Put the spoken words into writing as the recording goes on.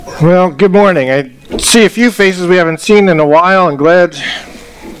Well, good morning. I see a few faces we haven't seen in a while. I'm glad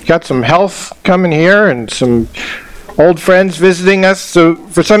got some health coming here and some old friends visiting us. So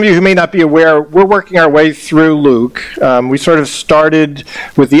for some of you who may not be aware, we're working our way through Luke. We sort of started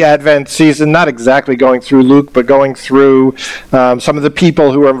with the Advent season, not exactly going through Luke, but going through some of the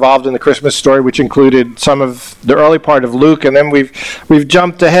people who were involved in the Christmas story, which included some of the early part of Luke. And then we've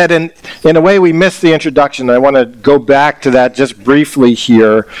jumped ahead, and in a way we missed the introduction. I want to go back to that just briefly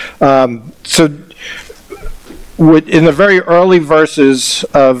here. In the very early verses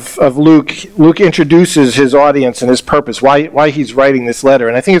of Luke, Luke introduces his audience and his purpose, why he's writing this letter.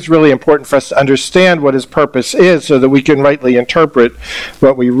 And I think it's really important for us to understand what his purpose is so that we can rightly interpret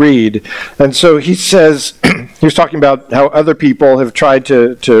what we read. And so he says, he was talking about how other people have tried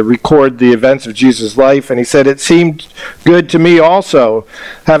to record the events of Jesus' life, and he said, "It seemed good to me also,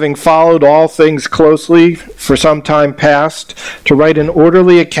 having followed all things closely for some time past, to write an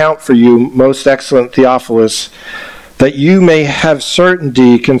orderly account for you, most excellent Theophilus, that you may have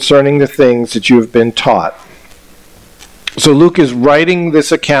certainty concerning the things that you have been taught." So Luke is writing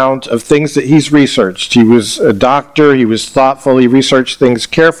this account of things that he's researched. He was a doctor, he was thoughtful, he researched things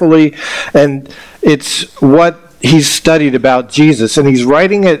carefully, and it's what he's studied about Jesus. And he's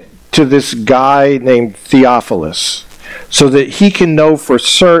writing it to this guy named Theophilus, so that he can know for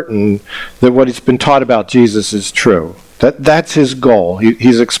certain that what he's been taught about Jesus is true. That's his goal.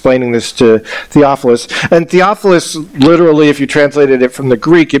 He's explaining this to Theophilus. And Theophilus, literally, if you translated it from the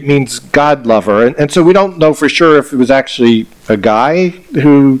Greek, it means God lover. And so we don't know for sure if it was actually a guy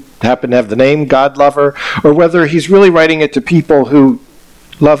who happened to have the name God lover, or whether he's really writing it to people who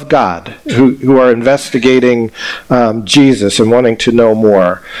love God, who are investigating Jesus and wanting to know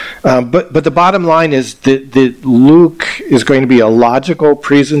more. But the bottom line is that Luke is going to be a logical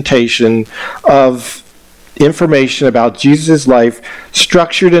presentation of information about Jesus' life,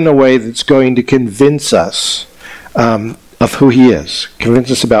 structured in a way that's going to convince us of who he is,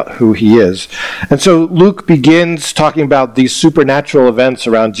 convince us about who he is. And so Luke begins talking about these supernatural events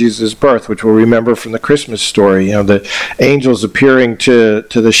around Jesus' birth, which we'll remember from the Christmas story. You know, the angels appearing to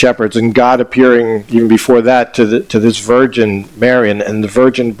the shepherds, and God appearing even before that to this virgin Mary, and the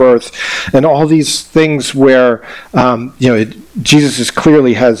virgin birth, and all these things where Jesus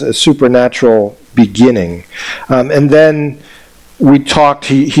clearly has a supernatural beginning. And then we talked,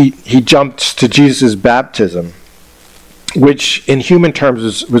 he jumped to Jesus' baptism, which in human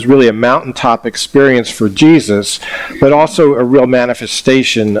terms was really a mountaintop experience for Jesus, but also a real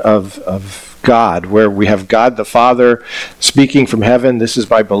manifestation of God, where we have God the Father speaking from heaven, "This is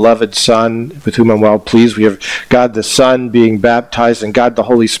my beloved Son, with whom I'm well pleased." We have God the Son being baptized, and God the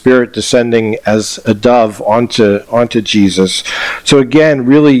Holy Spirit descending as a dove onto Jesus. So again,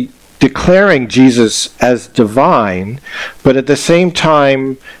 really declaring Jesus as divine, but at the same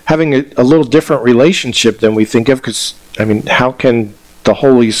time having a little different relationship than we think of, because, how can the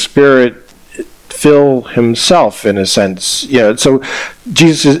Holy Spirit fill himself, in a sense? So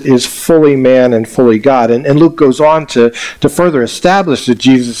Jesus is fully man and fully God. And Luke goes on to further establish that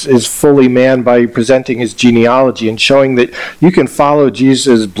Jesus is fully man by presenting his genealogy and showing that you can follow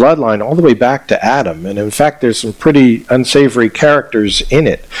Jesus' bloodline all the way back to Adam. And in fact, there's some pretty unsavory characters in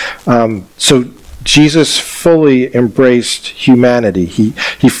it. So Jesus fully embraced humanity.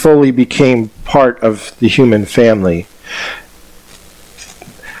 He fully became part of the human family.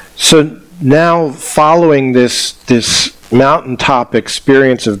 So now, following this mountaintop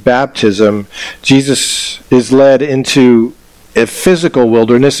experience of baptism, Jesus is led into a physical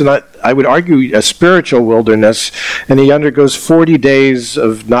wilderness, and I would argue a spiritual wilderness, and he undergoes 40 days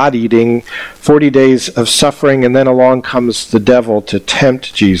of not eating, 40 days of suffering, and then along comes the devil to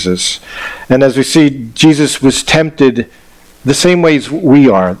tempt Jesus. And as we see, Jesus was tempted the same ways we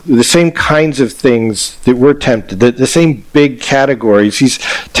are, the same kinds of things that we're tempted, the same big categories. He's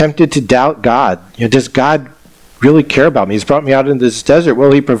tempted to doubt God. Does God really care about me? He's brought me out into this desert.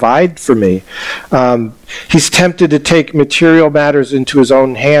 Will he provide for me? He's tempted to take material matters into his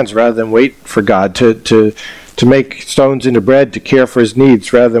own hands rather than wait for God, to make stones into bread, to care for his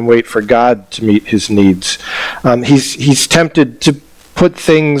needs rather than wait for God to meet his needs. He's tempted to put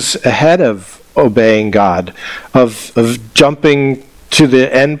things ahead of obeying God, of jumping to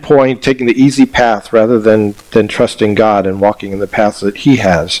the end point, taking the easy path rather than trusting God and walking in the path that he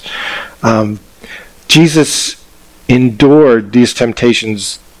has. Jesus endured these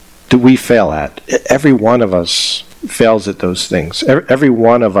temptations that we fail at. Every one of us fails at those things. Every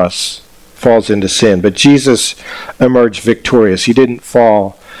one of us falls into sin, but Jesus emerged victorious. He didn't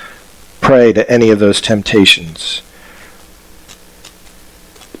fall prey to any of those temptations.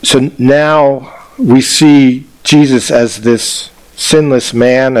 So now we see Jesus as this sinless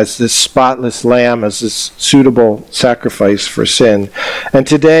man, as this spotless lamb, as this suitable sacrifice for sin. And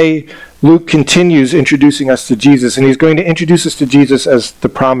today, Luke continues introducing us to Jesus, and he's going to introduce us to Jesus as the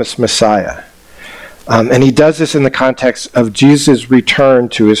promised Messiah. And he does this in the context of Jesus' return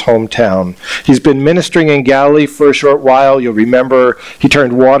to his hometown. He's been ministering in Galilee for a short while. You'll remember he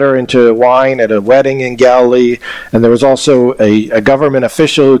turned water into wine at a wedding in Galilee. And there was also a government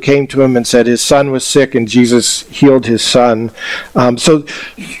official who came to him and said his son was sick, and Jesus healed his son. So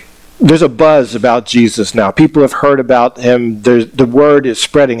there's a buzz about Jesus now. People have heard about him. The word is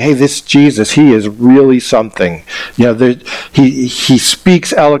spreading. Hey, this Jesus, he is really something. You know, he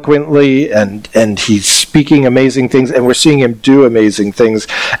speaks eloquently, and he's speaking amazing things, and we're seeing him do amazing things.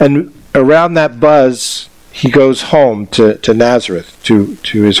 And around that buzz, he goes home to Nazareth, to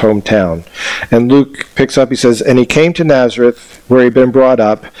his hometown. And Luke picks up, he says, and he came to Nazareth, where he'd been brought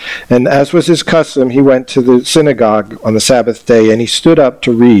up, and as was his custom, he went to the synagogue on the Sabbath day, and he stood up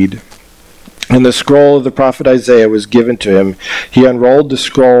to read. And the scroll of the prophet Isaiah was given to him. He unrolled the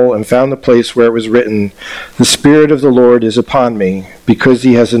scroll and found the place where it was written, "The Spirit of the Lord is upon me, because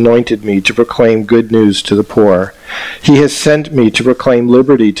he has anointed me to proclaim good news to the poor. He has sent me to proclaim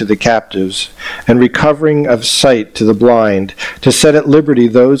liberty to the captives, and recovering of sight to the blind, to set at liberty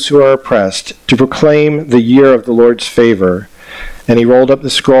those who are oppressed, to proclaim the year of the Lord's favor." And he rolled up the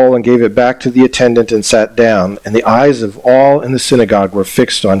scroll and gave it back to the attendant and sat down. And the eyes of all in the synagogue were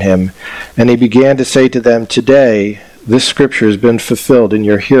fixed on him. And he began to say to them, "Today this scripture has been fulfilled in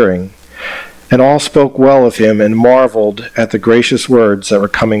your hearing." And all spoke well of him and marveled at the gracious words that were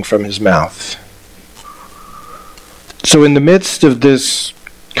coming from his mouth. So in the midst of this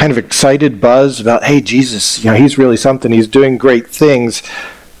kind of excited buzz about, hey, Jesus, he's really something, he's doing great things,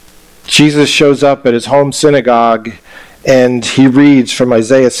 Jesus shows up at his home synagogue, and he reads from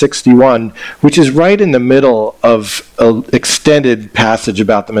Isaiah 61, which is right in the middle of an extended passage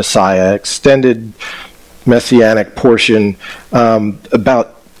about the Messiah, extended messianic portion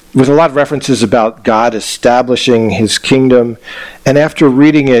with a lot of references about God establishing his kingdom. And after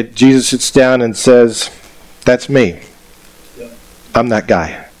reading it, Jesus sits down and says, "That's me. I'm that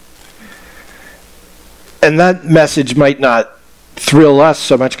guy." And that message might not thrill us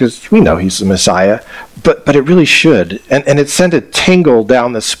so much because we know he's the Messiah, but it really should. And it sent a tingle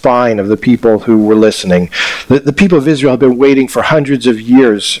down the spine of the people who were listening. The people of Israel have been waiting for hundreds of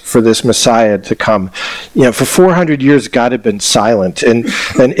years for this Messiah to come. For 400 years, God had been silent, and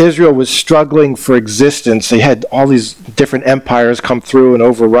Israel was struggling for existence. They had all these different empires come through and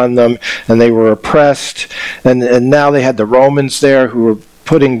overrun them, and they were oppressed. And now they had the Romans there who were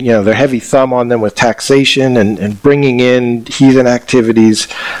putting their heavy thumb on them with taxation and bringing in heathen activities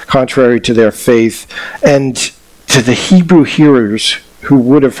contrary to their faith. And to the Hebrew hearers who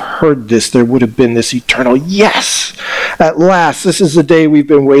would have heard this, there would have been this eternal, yes, at last, this is the day we've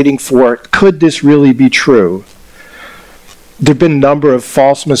been waiting for. Could this really be true? There have been a number of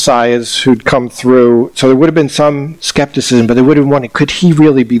false messiahs who'd come through, so there would have been some skepticism, but they would have wondered, could he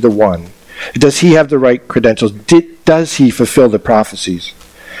really be the one? Does he have the right credentials? Does he fulfill the prophecies?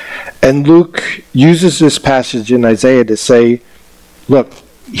 And Luke uses this passage in Isaiah to say, look,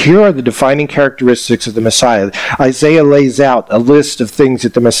 here are the defining characteristics of the Messiah. Isaiah lays out a list of things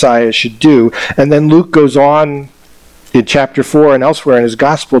that the Messiah should do, and then Luke goes on in chapter 4 and elsewhere in his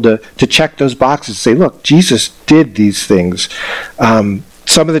gospel to check those boxes, say, look, Jesus did these things. Some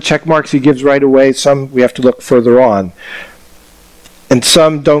of the check marks he gives right away, some we have to look further on. And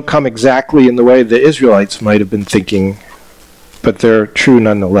some don't come exactly in the way the Israelites might have been thinking, but they're true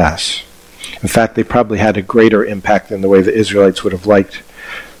nonetheless. In fact, they probably had a greater impact than the way the Israelites would have liked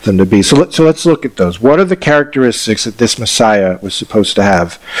them to be. So let's look at those. What are the characteristics that this Messiah was supposed to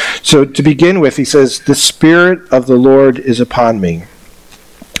have? So to begin with, he says, "The Spirit of the Lord is upon me."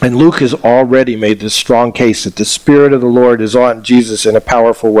 And Luke has already made this strong case that the Spirit of the Lord is on Jesus in a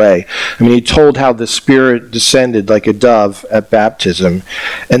powerful way. I mean, he told how the Spirit descended like a dove at baptism.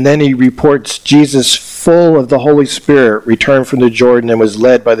 And then he reports Jesus, full of the Holy Spirit, returned from the Jordan and was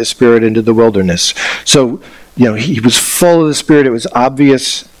led by the Spirit into the wilderness. So, he was full of the Spirit. It was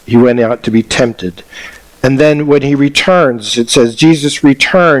obvious he went out to be tempted. And then when he returns, it says, Jesus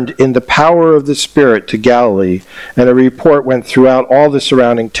returned in the power of the Spirit to Galilee, and a report went throughout all the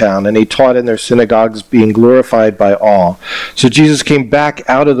surrounding town, and he taught in their synagogues, being glorified by all. So Jesus came back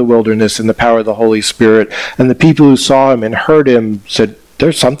out of the wilderness in the power of the Holy Spirit, and the people who saw him and heard him said,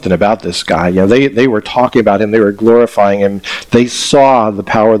 there's something about this guy. They were talking about him. They were glorifying him. They saw the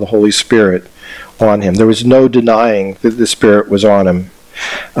power of the Holy Spirit on him. There was no denying that the Spirit was on him.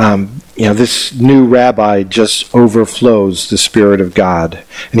 This new rabbi just overflows the Spirit of God.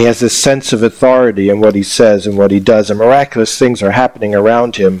 And he has this sense of authority in what he says and what he does. And miraculous things are happening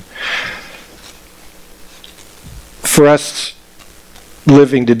around him. For us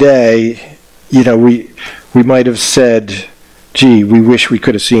living today, we might have said, gee, we wish we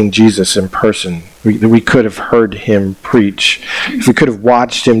could have seen Jesus in person. We could have heard him preach. If we could have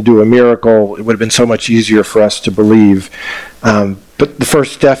watched him do a miracle, it would have been so much easier for us to believe. But the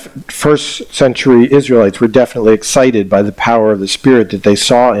first century Israelites were definitely excited by the power of the Spirit that they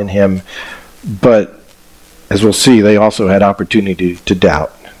saw in him. But as we'll see, they also had opportunity to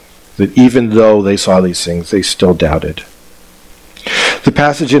doubt. That even though they saw these things, they still doubted. The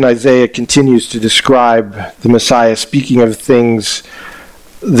passage in Isaiah continues to describe the Messiah speaking of things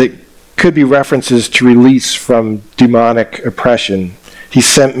that could be references to release from demonic oppression. He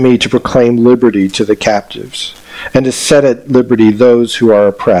sent me to proclaim liberty to the captives and to set at liberty those who are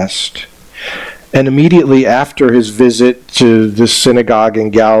oppressed. And immediately after his visit to the synagogue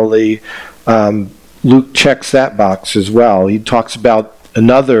in Galilee, Luke checks that box as well. He talks about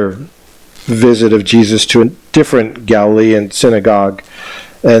another visit of Jesus to a different Galilean synagogue.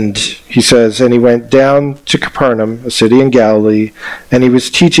 And he says, and he went down to Capernaum, a city in Galilee, and he was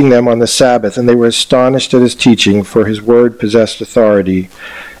teaching them on the Sabbath, and they were astonished at his teaching, for his word possessed authority.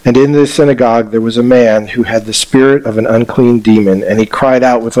 And in the synagogue there was a man who had the spirit of an unclean demon, and he cried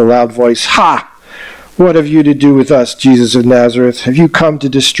out with a loud voice, "Ha! What have you to do with us, Jesus of Nazareth? Have you come to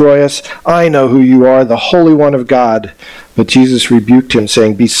destroy us? I know who you are, the Holy One of God." But Jesus rebuked him,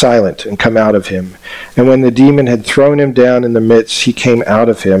 saying, "Be silent, and come out of him." And when the demon had thrown him down in the midst, he came out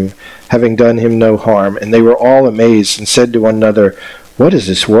of him, having done him no harm. And they were all amazed, and said to one another, "What is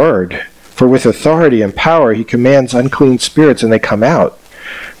this word? For with authority and power he commands unclean spirits, and they come out."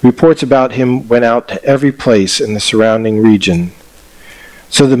 Reports about him went out to every place in the surrounding region.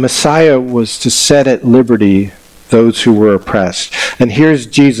 So the Messiah was to set at liberty those who were oppressed. And here's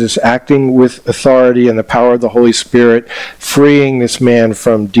Jesus acting with authority and the power of the Holy Spirit, freeing this man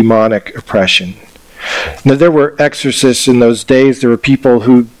from demonic oppression. Now, there were exorcists in those days. There were people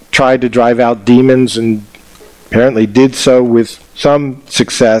who tried to drive out demons and apparently did so with some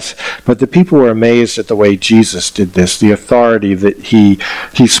success, but the people were amazed at the way Jesus did this, the authority that he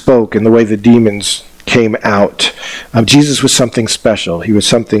spoke and the way the demons came out. Jesus was something special. He was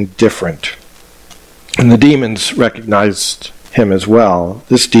something different. And the demons recognized him as well.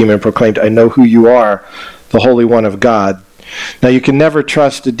 This demon proclaimed, "I know who you are, the Holy One of God." Now, you can never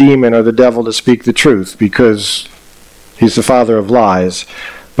trust a demon or the devil to speak the truth because he's the father of lies.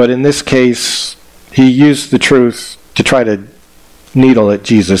 But in this case, he used the truth to try to needle at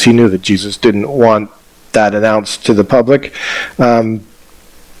Jesus. He knew that Jesus didn't want that announced to the public.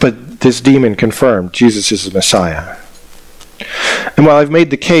 But this demon confirmed Jesus is the Messiah. And while I've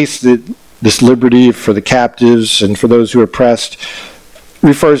made the case that this liberty for the captives and for those who are oppressed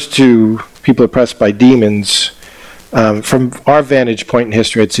refers to people oppressed by demons, from our vantage point in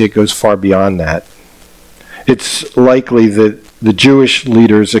history, I'd say it goes far beyond that. It's likely that the Jewish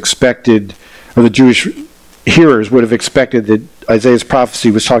leaders expected, or the Jewish hearers would have expected, that Isaiah's prophecy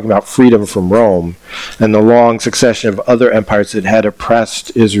was talking about freedom from Rome and the long succession of other empires that had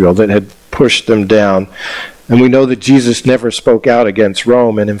oppressed Israel, that had pushed them down. And we know that Jesus never spoke out against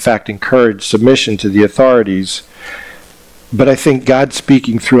Rome and in fact encouraged submission to the authorities. But I think God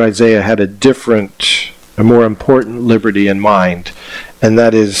speaking through Isaiah had a different, a more important liberty in mind, and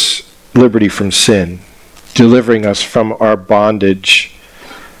that is liberty from sin, delivering us from our bondage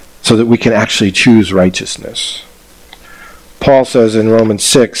so that we can actually choose righteousness. Paul says in Romans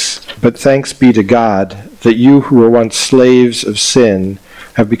 6, "But thanks be to God that you who were once slaves of sin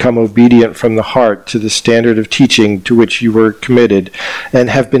have become obedient from the heart to the standard of teaching to which you were committed, and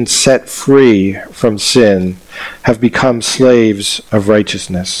have been set free from sin, have become slaves of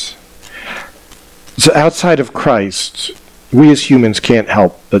righteousness." So outside of Christ, we as humans can't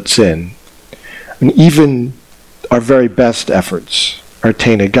help but sin. And even our very best efforts are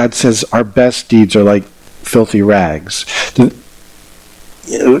tainted. God says our best deeds are like filthy rags.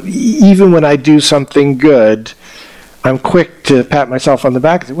 Even when I do something good, I'm quick to pat myself on the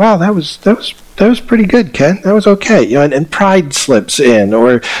back and say, "Wow, that was pretty good, Ken. That was okay." And pride slips in,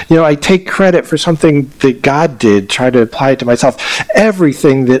 or I take credit for something that God did, try to apply it to myself.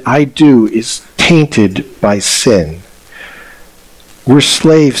 Everything that I do is tainted by sin. We're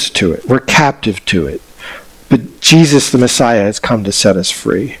slaves to it. We're captive to it. But Jesus, the Messiah, has come to set us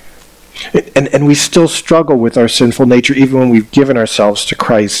free. And we still struggle with our sinful nature even when we've given ourselves to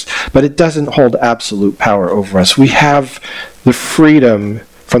Christ, but it doesn't hold absolute power over us. We have the freedom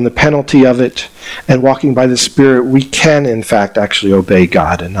from the penalty of it, and walking by the Spirit, we can, in fact, actually obey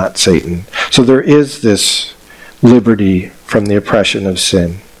God and not Satan. So there is this liberty from the oppression of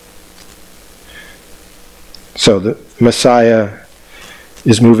sin. So the Messiah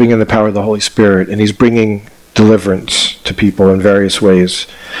is moving in the power of the Holy Spirit, and he's bringing deliverance to people in various ways.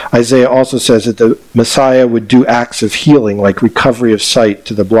 Isaiah also says that the Messiah would do acts of healing, like recovery of sight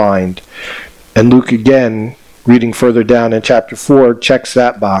to the blind. And Luke, again, reading further down in chapter 4, checks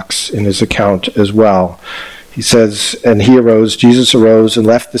that box in his account as well. He says, and Jesus arose and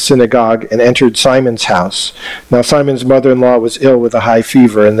left the synagogue and entered Simon's house. Now Simon's mother-in-law was ill with a high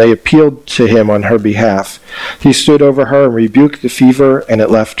fever, and they appealed to him on her behalf. He stood over her and rebuked the fever, and it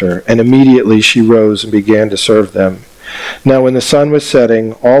left her. And immediately she rose and began to serve them. Now when the sun was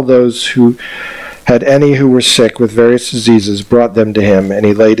setting, all those who had any who were sick with various diseases brought them to him, and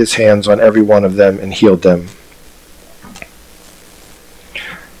he laid his hands on every one of them and healed them.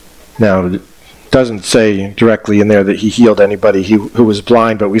 Now, it doesn't say directly in there that he healed anybody who was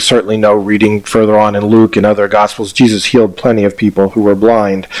blind, but we certainly know, reading further on in Luke and other Gospels, Jesus healed plenty of people who were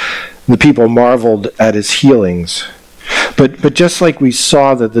blind. The people marveled at his healings. But just like we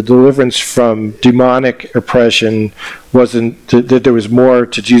saw that the deliverance from demonic oppression wasn't, that there was more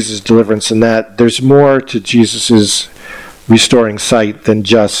to Jesus' deliverance than that, there's more to Jesus' restoring sight than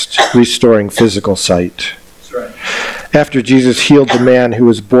just restoring physical sight. That's right. After Jesus healed the man who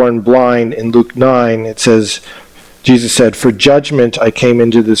was born blind in Luke 9, it says, Jesus said, "For judgment I came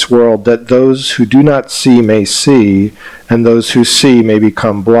into this world, that those who do not see may see, and those who see may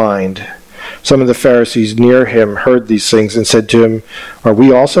become blind." Some of the Pharisees near him heard these things and said to him, "Are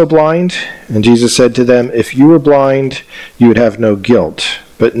we also blind?" And Jesus said to them, "If you were blind, you would have no guilt.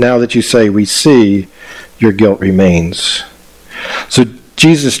 But now that you say we see, your guilt remains." So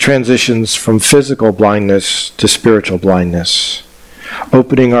Jesus transitions from physical blindness to spiritual blindness,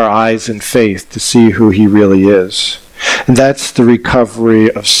 opening our eyes in faith to see who he really is. And that's the recovery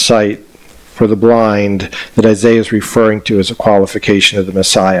of sight for the blind that Isaiah is referring to as a qualification of the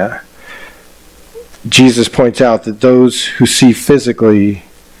Messiah. Jesus points out that those who see physically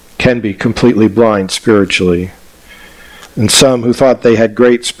can be completely blind spiritually. And some who thought they had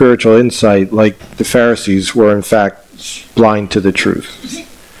great spiritual insight, like the Pharisees, were in fact blind to the truth.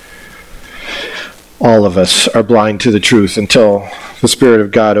 All of us are blind to the truth until the Spirit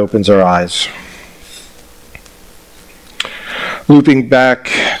of God opens our eyes. Looping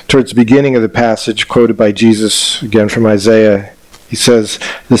back towards the beginning of the passage quoted by Jesus, again from Isaiah, he says,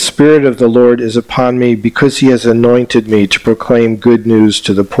 "The Spirit of the Lord is upon me because he has anointed me to proclaim good news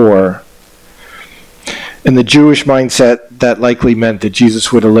to the poor." In the Jewish mindset, that likely meant that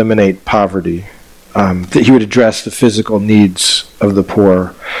Jesus would eliminate poverty, that he would address the physical needs of the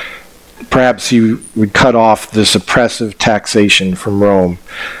poor. Perhaps he would cut off this oppressive taxation from Rome.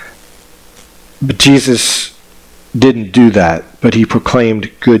 But Jesus didn't do that, but he proclaimed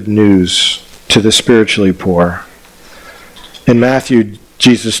good news to the spiritually poor. In Matthew,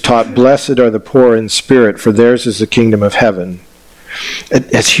 Jesus taught, "Blessed are the poor in spirit, for theirs is the kingdom of heaven."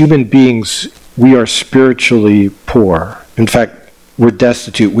 As human beings, we are spiritually poor. In fact, we're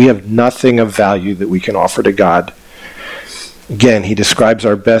destitute. We have nothing of value that we can offer to God. Again, he describes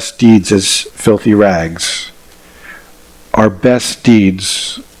our best deeds as filthy rags. Our best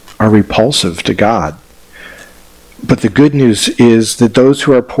deeds are repulsive to God. But the good news is that those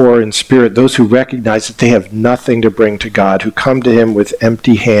who are poor in spirit, those who recognize that they have nothing to bring to God, who come to him with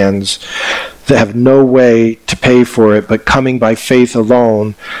empty hands, that have no way to pay for it, but coming by faith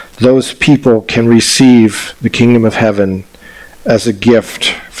alone, those people can receive the kingdom of heaven as a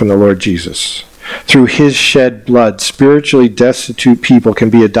gift from the Lord Jesus. Through his shed blood, spiritually destitute people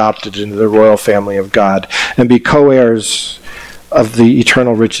can be adopted into the royal family of God and be co-heirs of the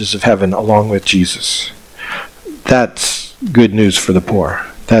eternal riches of heaven along with Jesus. That's good news for the poor.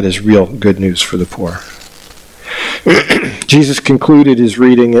 That is real good news for the poor. Jesus concluded his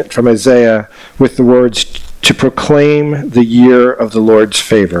reading from Isaiah with the words, "To proclaim the year of the Lord's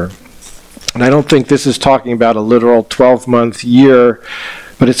favor." And I don't think this is talking about a literal 12-month year,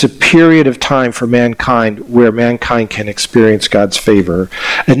 but it's a period of time for mankind where mankind can experience God's favor.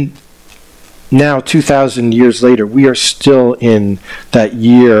 And now, 2,000 years later, we are still in that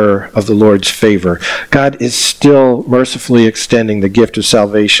year of the Lord's favor. God is still mercifully extending the gift of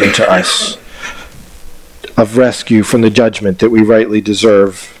salvation to us, of rescue from the judgment that we rightly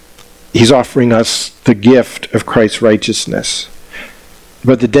deserve. He's offering us the gift of Christ's righteousness.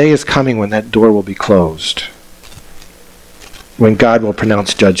 But the day is coming when that door will be closed, when God will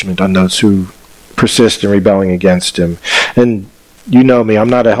pronounce judgment on those who persist in rebelling against him. And you know me, I'm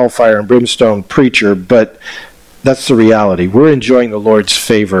not a hellfire and brimstone preacher, but that's the reality. We're enjoying the Lord's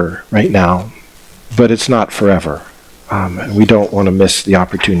favor right now, but it's not forever. And we don't want to miss the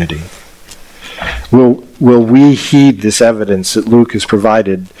opportunity. Will we heed this evidence that Luke has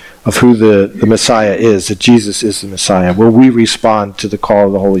provided of who the Messiah is, that Jesus is the Messiah? Will we respond to the call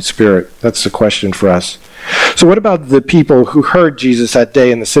of the Holy Spirit? That's the question for us. So what about the people who heard Jesus that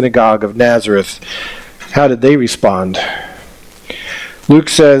day in the synagogue of Nazareth? How did they respond? Luke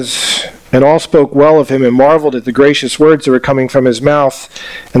says, "And all spoke well of him and marveled at the gracious words that were coming from his mouth.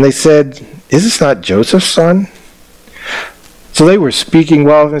 And they said, 'Is this not Joseph's son?'" So they were speaking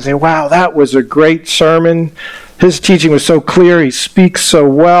well of him and saying, "Wow, that was a great sermon. His teaching was so clear. He speaks so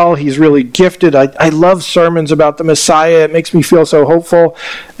well. He's really gifted. I love sermons about the Messiah. It makes me feel so hopeful."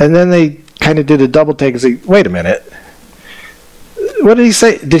 And then they kind of did a double take and say, "Wait a minute. What did he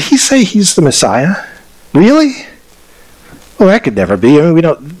say? Did he say he's the Messiah? Really? Well, that could never be. I mean, we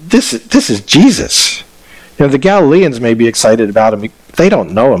don't. This is Jesus. You know, the Galileans may be excited about him. They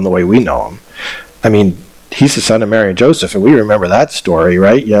don't know him the way we know him. I mean, he's the son of Mary and Joseph, and we remember that story,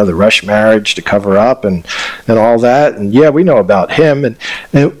 right? You know, the rush marriage to cover up and all that. And yeah, we know about him,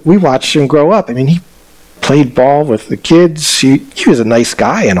 and we watched him grow up. I mean, he played ball with the kids. He was a nice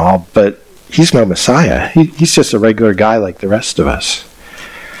guy and all, but he's no Messiah. He's just a regular guy like the rest of us."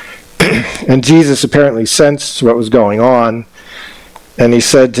 And Jesus apparently sensed what was going on, and he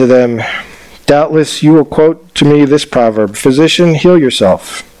said to them, "Doubtless you will quote to me this proverb, 'Physician, heal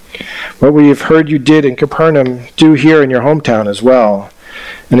yourself. What we have heard you did in Capernaum, do here in your hometown as well.'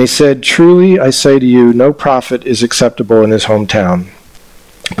 And he said, 'Truly I say to you, no prophet is acceptable in his hometown.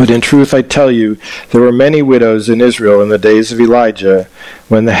 But in truth I tell you, there were many widows in Israel in the days of Elijah,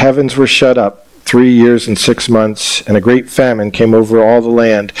 when the heavens were shut up 3 years and 6 months, and a great famine came over all the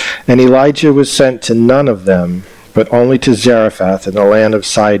land. And Elijah was sent to none of them, but only to Zarephath in the land of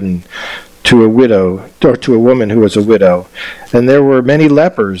Sidon, to a widow, or to a woman who was a widow. And there were many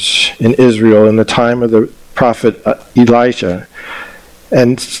lepers in Israel in the time of the prophet Elisha,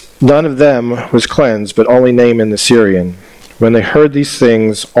 and none of them was cleansed, but only Naaman the Syrian. When they heard these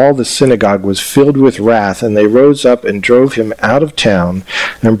things, all the synagogue was filled with wrath, and they rose up and drove him out of town,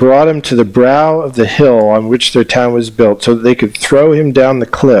 and brought him to the brow of the hill on which their town was built, so that they could throw him down the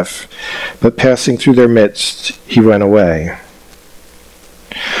cliff. But passing through their midst, he went away."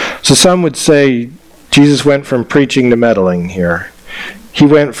 So some would say Jesus went from preaching to meddling here. He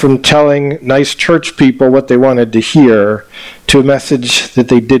went from telling nice church people what they wanted to hear to a message that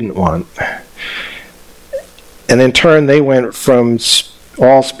they didn't want. And in turn, they went from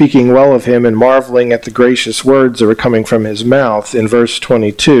all speaking well of him and marveling at the gracious words that were coming from his mouth in verse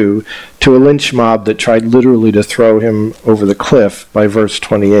 22 to a lynch mob that tried literally to throw him over the cliff by verse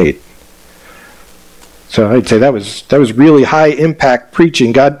 28. So I'd say that was really high impact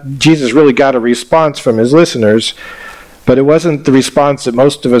preaching. Jesus really got a response from his listeners, but it wasn't the response that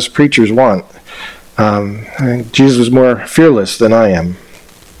most of us preachers want. I think Jesus was more fearless than I am.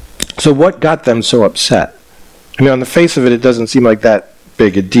 So what got them so upset? I mean, on the face of it, it doesn't seem like that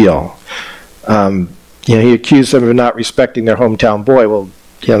big a deal. He accused them of not respecting their hometown boy. Well,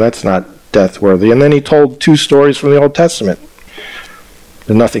 that's not death worthy. And then he told 2 stories from the Old Testament.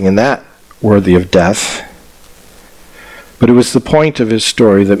 There's nothing in that worthy of death. But it was the point of his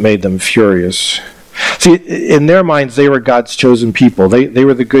story that made them furious. See, in their minds, they were God's chosen people. They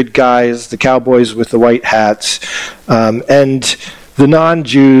were the good guys, the cowboys with the white hats, and the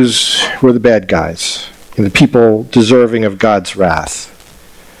non-Jews were the bad guys, the people deserving of God's wrath.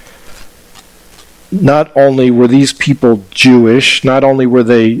 Not only were these people Jewish, not only were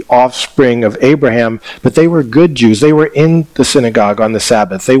they offspring of Abraham, but they were good Jews. They were in the synagogue on the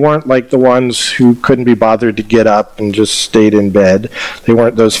Sabbath. They weren't like the ones who couldn't be bothered to get up and just stayed in bed. They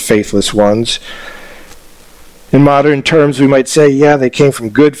weren't those faithless ones. In modern terms, we might say, they came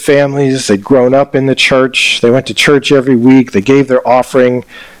from good families. They'd grown up in the church. They went to church every week. They gave their offering.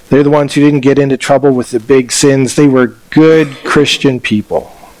 They're the ones who didn't get into trouble with the big sins. They were good Christian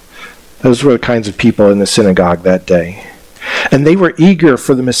people. Those were the kinds of people in the synagogue that day. And they were eager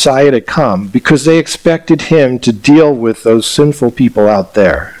for the Messiah to come because they expected him to deal with those sinful people out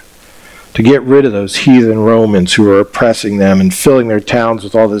there, to get rid of those heathen Romans who were oppressing them and filling their towns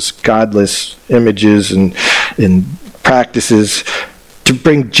with all this godless images and practices, to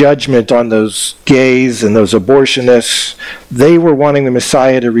bring judgment on those gays and those abortionists. They were wanting the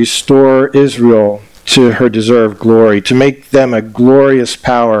Messiah to restore Israel to her deserved glory, to make them a glorious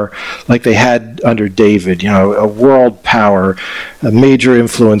power like they had under David, a world power, a major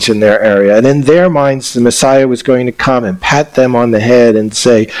influence in their area. And in their minds, the Messiah was going to come and pat them on the head and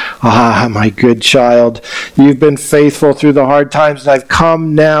say, "Ah, my good child, you've been faithful through the hard times, and I've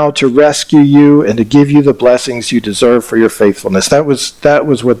come now to rescue you and to give you the blessings you deserve for your faithfulness." That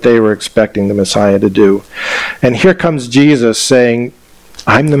was what they were expecting the Messiah to do. And here comes Jesus saying,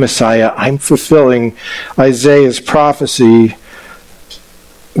 "I'm the Messiah. I'm fulfilling Isaiah's prophecy,"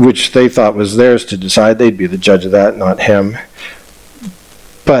 which they thought was theirs to decide. They'd be the judge of that, not him.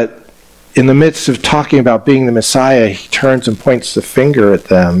 But in the midst of talking about being the Messiah, he turns and points the finger at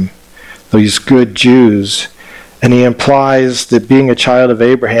them, these good Jews, and he implies that being a child of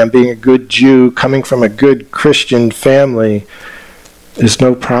Abraham, being a good Jew, coming from a good Christian family, is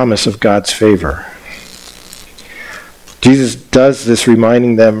no promise of God's favor. Jesus does this,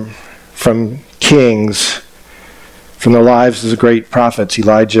 reminding them from Kings, from the lives of the great prophets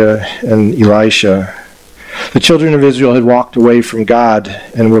Elijah and Elisha. The children of Israel had walked away from God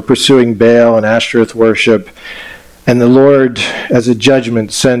and were pursuing Baal and Ashtoreth worship, and the Lord, as a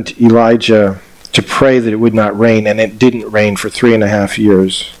judgment, sent Elijah to pray that it would not rain, and it didn't rain for 3.5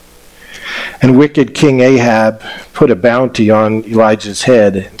 years. And wicked King Ahab put a bounty on Elijah's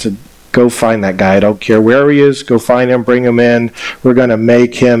head to go find that guy. I don't care where he is. Go find him, bring him in. We're going to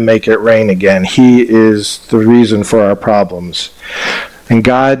make him make it rain again. He is the reason for our problems. And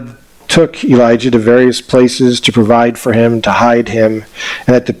God took Elijah to various places to provide for him, to hide him.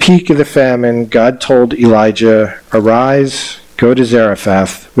 And at the peak of the famine, God told Elijah, "Arise, go to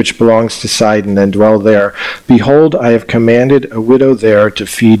Zarephath, which belongs to Sidon, and dwell there. Behold, I have commanded a widow there to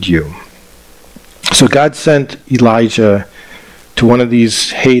feed you." So God sent Elijah to one of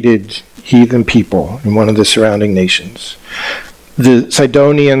these hated heathen people in one of the surrounding nations. The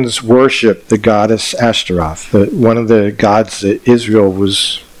Sidonians worshiped the goddess Ashtaroth, one of the gods that Israel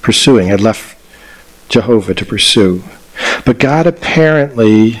was pursuing, had left Jehovah to pursue. But God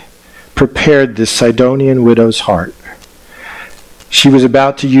apparently prepared this Sidonian widow's heart. She was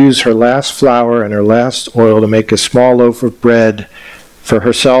about to use her last flour and her last oil to make a small loaf of bread for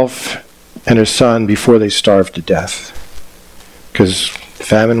herself and her son before they starved to death, because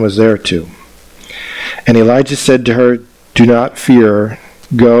famine was there too. And Elijah said to her, "Do not fear.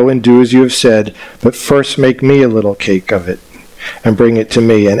 Go and do as you have said, but first make me a little cake of it and bring it to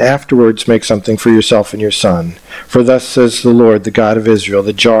me, and afterwards make something for yourself and your son. For thus says the Lord, the God of Israel,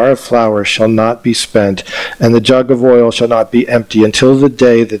 the jar of flour shall not be spent, and the jug of oil shall not be empty, until the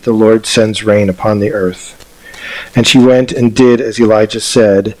day that the Lord sends rain upon the earth." And she went and did as Elijah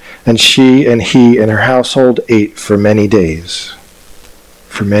said, and she and he and her household ate for many days.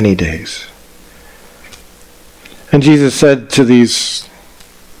 For many days. And Jesus said to these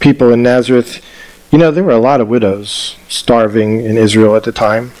people in Nazareth, there were a lot of widows starving in Israel at the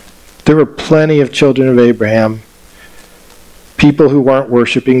time. There were plenty of children of Abraham, people who weren't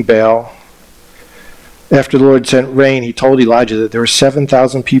worshiping Baal. After the Lord sent rain, he told Elijah that there were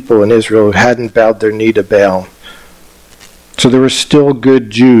 7,000 people in Israel who hadn't bowed their knee to Baal. So there were still good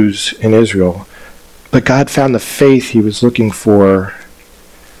Jews in Israel. But God found the faith he was looking for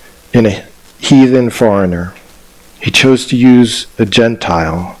in a heathen foreigner. He chose to use a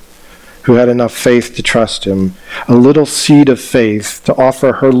Gentile who had enough faith to trust him, a little seed of faith to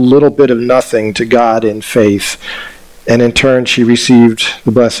offer her little bit of nothing to God in faith. And in turn, she received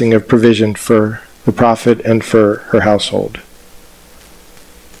the blessing of provision for the prophet and for her household.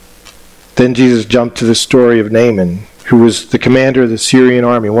 Then Jesus jumped to the story of Naaman, who was the commander of the Syrian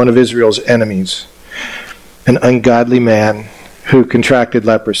army, one of Israel's enemies, an ungodly man who contracted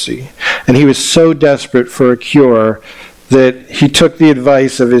leprosy. And he was so desperate for a cure that he took the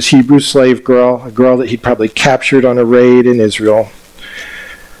advice of his Hebrew slave girl, a girl that he'd probably captured on a raid in Israel.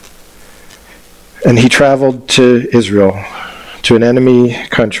 And he traveled to Israel, to an enemy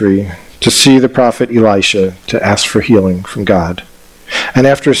country, to see the prophet Elisha, to ask for healing from God. And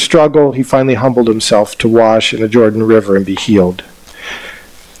after a struggle, he finally humbled himself to wash in the Jordan River and be healed.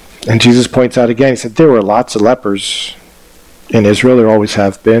 And Jesus points out again, he said, there were lots of lepers in Israel, there always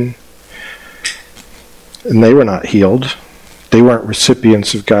have been. And they were not healed. They weren't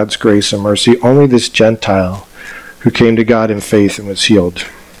recipients of God's grace and mercy. Only this Gentile who came to God in faith and was healed.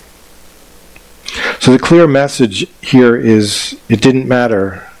 So the clear message here is it didn't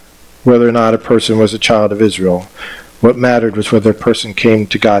matter whether or not a person was a child of Israel. What mattered was whether a person came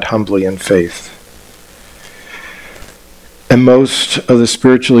to God humbly in faith. And most of the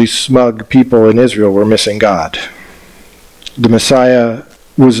spiritually smug people in Israel were missing God. The Messiah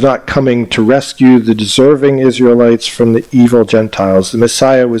was not coming to rescue the deserving Israelites from the evil Gentiles. The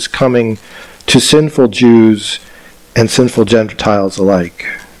Messiah was coming to sinful Jews and sinful Gentiles alike.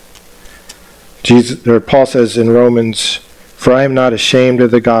 Paul says in Romans, "For I am not ashamed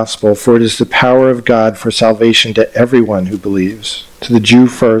of the gospel, for it is the power of God for salvation to everyone who believes, to the Jew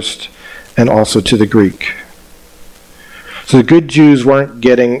first, and also to the Greek." So the good Jews weren't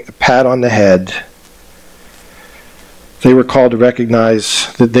getting a pat on the head. They were called to recognize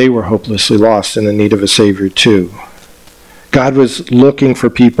that they were hopelessly lost and in need of a Savior too. God was looking for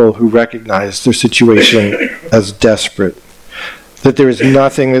people who recognized their situation as desperate, that there was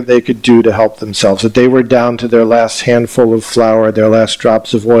nothing that they could do to help themselves, that they were down to their last handful of flour, their last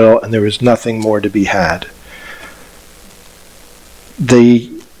drops of oil, and there was nothing more to be had.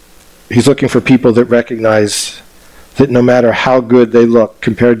 He's looking for people that recognize that no matter how good they look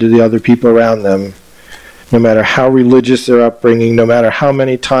compared to the other people around them, no matter how religious their upbringing, no matter how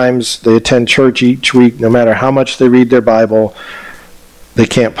many times they attend church each week, no matter how much they read their Bible, they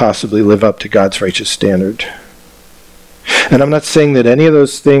can't possibly live up to God's righteous standard. And I'm not saying that any of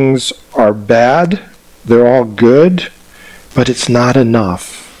those things are bad. They're all good, but it's not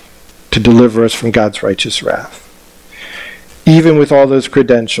enough to deliver us from God's righteous wrath. Even with all those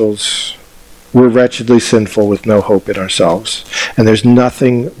credentials, we're wretchedly sinful with no hope in ourselves, and there's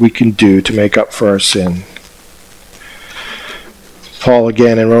nothing we can do to make up for our sin. Paul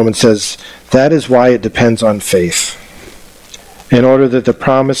again in Romans says, "That is why it depends on faith, in order that the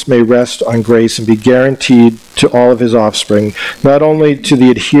promise may rest on grace and be guaranteed to all of his offspring, not only to the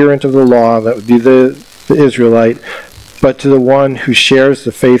adherent of the law, that would be the Israelite, but to the one who shares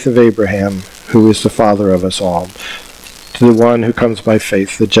the faith of Abraham, who is the father of us all, to the one who comes by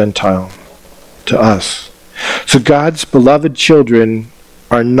faith, the Gentile, to us." So God's beloved children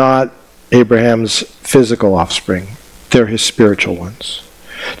are not Abraham's physical offspring. They're his spiritual ones.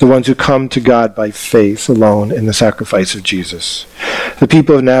 The ones who come to God by faith alone in the sacrifice of Jesus. The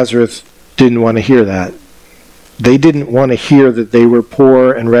people of Nazareth didn't want to hear that. They didn't want to hear that they were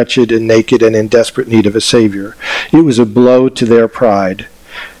poor and wretched and naked and in desperate need of a Savior. It was a blow to their pride.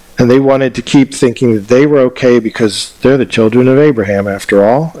 And they wanted to keep thinking that they were okay because they're the children of Abraham after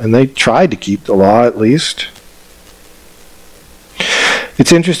all. And they tried to keep the law at least.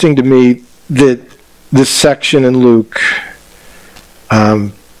 It's interesting to me that this section in Luke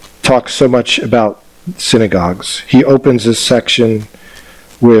talks so much about synagogues. He opens this section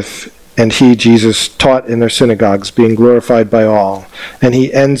with, "And he, Jesus, taught in their synagogues, being glorified by all." And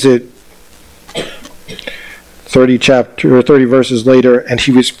he ends it 30 verses later, "And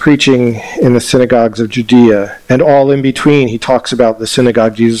he was preaching in the synagogues of Judea." And all in between, he talks about the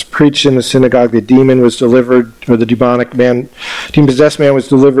synagogue. Jesus preached in the synagogue. The demon was delivered, or the demon-possessed man was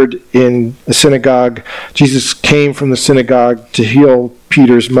delivered in the synagogue. Jesus came from the synagogue to heal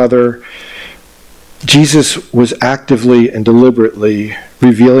Peter's mother. Jesus was actively and deliberately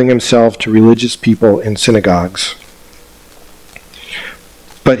revealing himself to religious people in synagogues.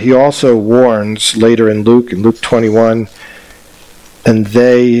 But he also warns later in Luke 21, "And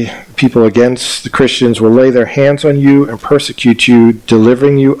people against the Christians, will lay their hands on you and persecute you,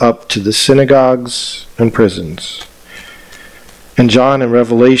 delivering you up to the synagogues and prisons." And John in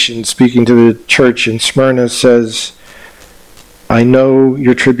Revelation, speaking to the church in Smyrna, says, "I know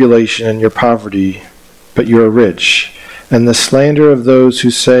your tribulation and your poverty, but you are rich, and the slander of those who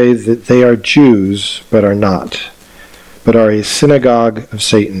say that they are Jews but are not, but are a synagogue of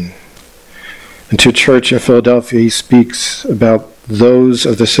Satan." And to a church in Philadelphia, he speaks about those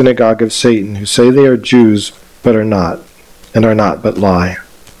of the synagogue of Satan who say they are Jews but are not, and are not but lie.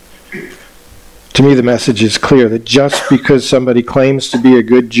 To me, the message is clear that just because somebody claims to be a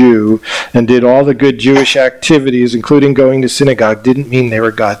good Jew and did all the good Jewish activities, including going to synagogue, didn't mean they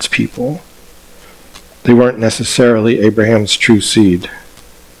were God's people. They weren't necessarily Abraham's true seed.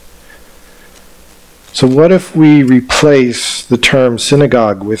 So what if we replace the term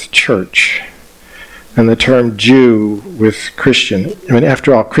synagogue with church and the term Jew with Christian? I mean,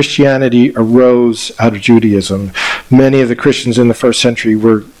 after all, Christianity arose out of Judaism. Many of the Christians in the first century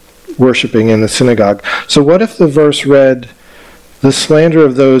were worshiping in the synagogue. So what if the verse read, "The slander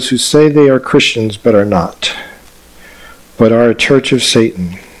of those who say they are Christians but are not, but are a church of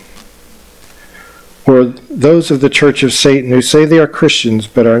Satan"? Or those of the church of Satan who say they are Christians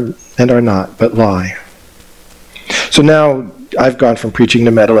but are not, but lie. So now I've gone from preaching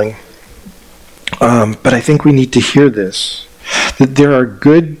to meddling. But I think we need to hear this, that there are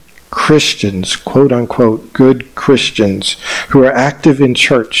good Christians, quote unquote, good Christians, who are active in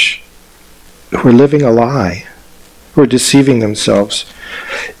church, who are living a lie, who are deceiving themselves.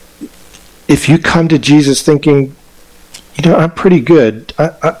 If you come to Jesus thinking, I'm pretty good,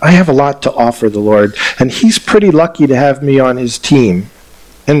 I have a lot to offer the Lord, and he's pretty lucky to have me on his team,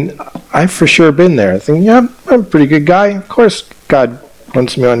 and I've for sure been there. I think, yeah, I'm a pretty good guy. Of course, God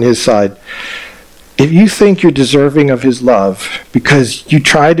wants me on his side. If you think you're deserving of his love because you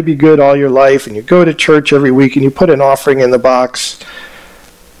tried to be good all your life and you go to church every week and you put an offering in the box,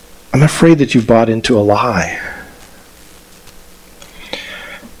 I'm afraid that you bought into a lie.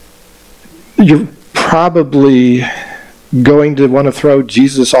 You're probably going to want to throw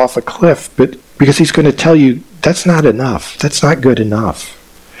Jesus off a cliff, but because he's going to tell you that's not enough. That's not good enough.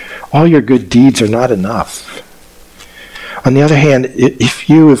 All your good deeds are not enough. On the other hand,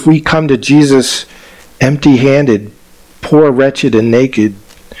 if we come to Jesus empty-handed, poor, wretched, and naked,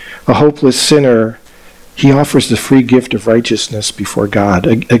 a hopeless sinner, he offers the free gift of righteousness before God,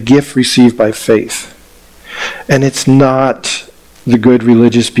 a gift received by faith. And it's not the good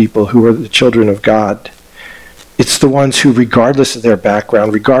religious people who are the children of God. It's the ones who, regardless of their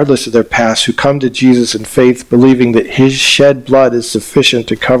background, regardless of their past, who come to Jesus in faith, believing that his shed blood is sufficient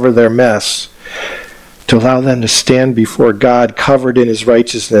to cover their mess, to allow them to stand before God covered in his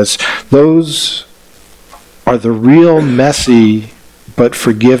righteousness. Those are the real messy but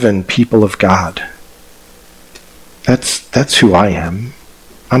forgiven people of God. That's who I am.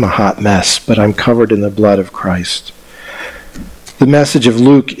 I'm a hot mess, but I'm covered in the blood of Christ. The message of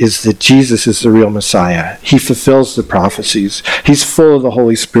Luke is that Jesus is the real Messiah. He fulfills the prophecies. He's full of the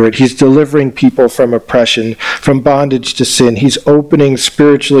Holy Spirit. He's delivering people from oppression, from bondage to sin. He's opening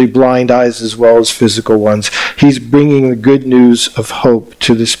spiritually blind eyes as well as physical ones. He's bringing the good news of hope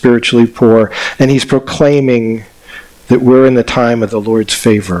to the spiritually poor. And he's proclaiming that we're in the time of the Lord's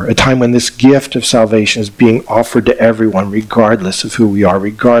favor, a time when this gift of salvation is being offered to everyone, regardless of who we are,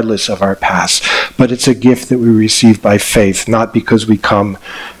 regardless of our past. But it's a gift that we receive by faith, not because we come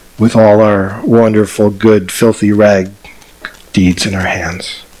with all our wonderful, good, filthy rag deeds in our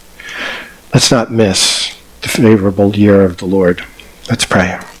hands. Let's not miss the favorable year of the Lord. Let's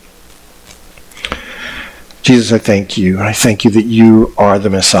pray. Jesus, I thank you. I thank you that you are the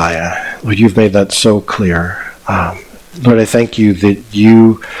Messiah. Lord, you've made that so clear. Lord, I thank you that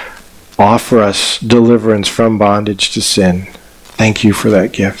you offer us deliverance from bondage to sin. Thank you for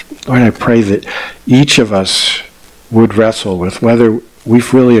that gift. Lord, I pray that each of us would wrestle with whether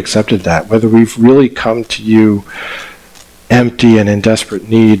we've really accepted that, whether we've really come to you empty and in desperate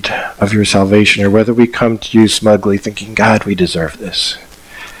need of your salvation, or whether we come to you smugly thinking, God, we deserve this.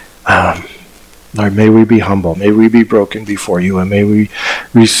 Lord, may we be humble, may we be broken before you, and may we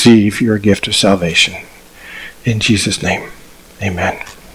receive your gift of salvation. In Jesus' name, amen.